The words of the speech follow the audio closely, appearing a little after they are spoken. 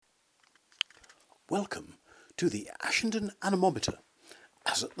Welcome to the Ashendon Anemometer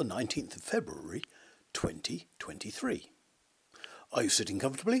as at the 19th of February 2023. Are you sitting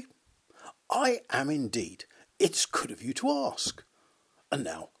comfortably? I am indeed. It's good of you to ask. And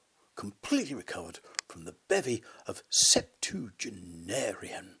now, completely recovered from the bevy of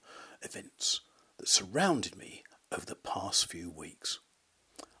septuagenarian events that surrounded me over the past few weeks.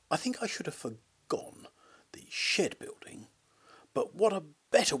 I think I should have forgone the shed building, but what a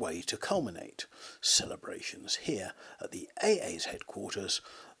better way to culminate celebrations here at the AA's headquarters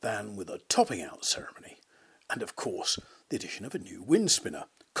than with a topping out ceremony, and of course the addition of a new wind spinner,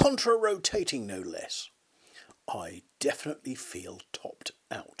 contra-rotating no less. I definitely feel topped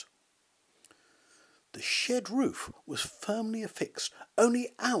out. The shed roof was firmly affixed only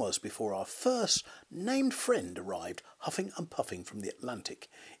hours before our first named friend arrived, huffing and puffing from the Atlantic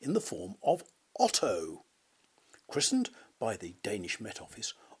in the form of Otto. Christened by the Danish Met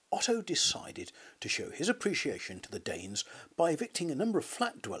Office, Otto decided to show his appreciation to the Danes by evicting a number of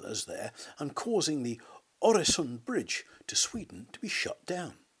flat dwellers there and causing the Öresund Bridge to Sweden to be shut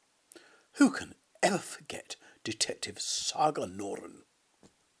down. Who can ever forget Detective Saga Norren?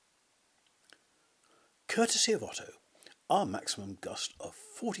 Courtesy of Otto, our maximum gust of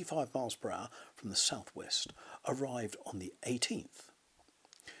 45 miles per hour from the southwest arrived on the 18th.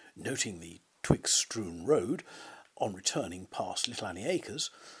 Noting the twig-strewn road on returning past Little Annie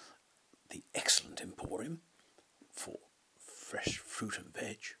Acres, the excellent emporium for fresh fruit and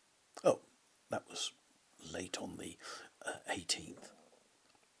veg. Oh, that was late on the 18th.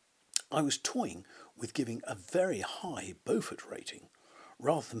 I was toying with giving a very high Beaufort rating,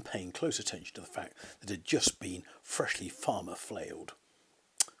 rather than paying close attention to the fact that it had just been freshly farmer flailed.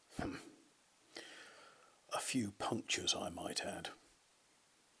 A few punctures, I might add.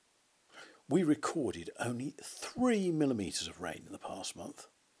 We recorded only 3 millimetres of rain in the past month.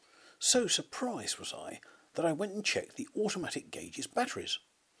 So surprised was I that I went and checked the automatic gauge's batteries.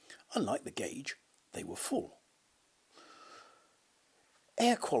 Unlike the gauge, they were full.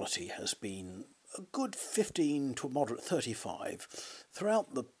 Air quality has been a good 15 to a moderate 35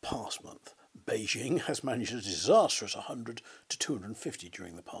 throughout the past month. Beijing has managed a disastrous 100 to 250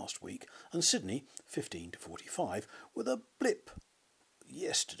 during the past week, and Sydney 15 to 45 with a blip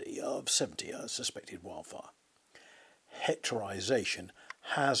yesterday of 70, a suspected wildfire. Hectorization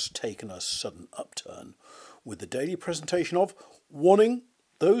has taken a sudden upturn, with the daily presentation of warning,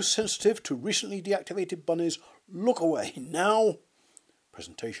 those sensitive to recently deactivated bunnies, look away now.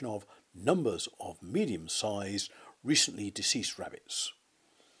 Presentation of numbers of medium-sized, recently deceased rabbits.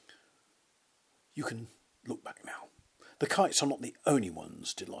 You can look back now. The kites are not the only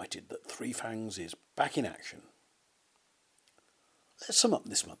ones delighted that Three Fangs is back in action. Let's sum up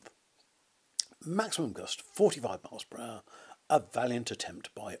this month. Maximum gust 45 miles per hour, a valiant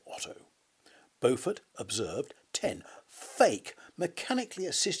attempt by Otto. Beaufort observed 10 fake mechanically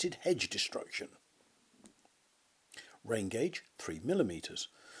assisted hedge destruction. Rain gauge 3 millimetres.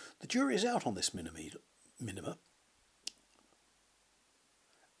 The jury is out on this minima.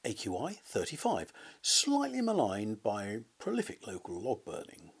 AQI 35, slightly maligned by prolific local log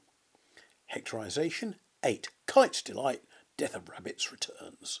burning. Hectorization 8, kite's delight, death of rabbits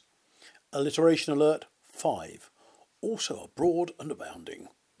returns. Alliteration alert 5, also abroad and abounding.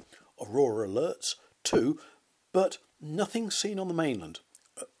 Aurora alerts 2, but nothing seen on the mainland.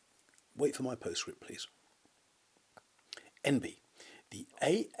 Wait for my postscript, please. NB, the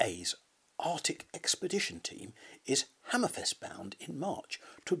AA's Arctic Expedition Team is Hammerfest bound in March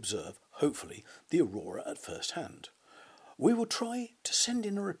to observe, hopefully, the aurora at first hand. We will try to send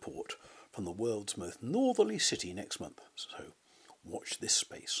in a report from the world's most northerly city next month, so watch this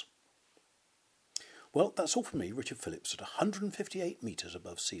space. Well, that's all from me, Richard Phillips, at 158 metres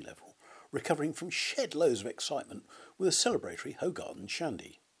above sea level, recovering from shed loads of excitement with a celebratory Hogarden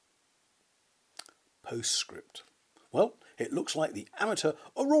shandy. Postscript. Well, it looks like the amateur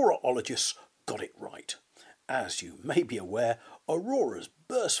auroraologists got it right. As you may be aware, auroras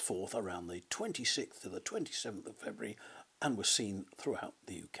burst forth around the 26th to the 27th of February and were seen throughout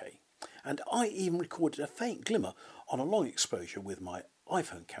the UK. And I even recorded a faint glimmer on a long exposure with my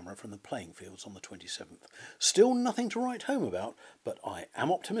iPhone camera from the playing fields on the 27th. Still nothing to write home about, but I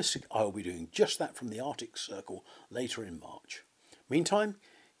am optimistic I will be doing just that from the Arctic Circle later in March. Meantime,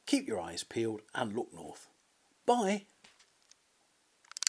 keep your eyes peeled and look north. Bye.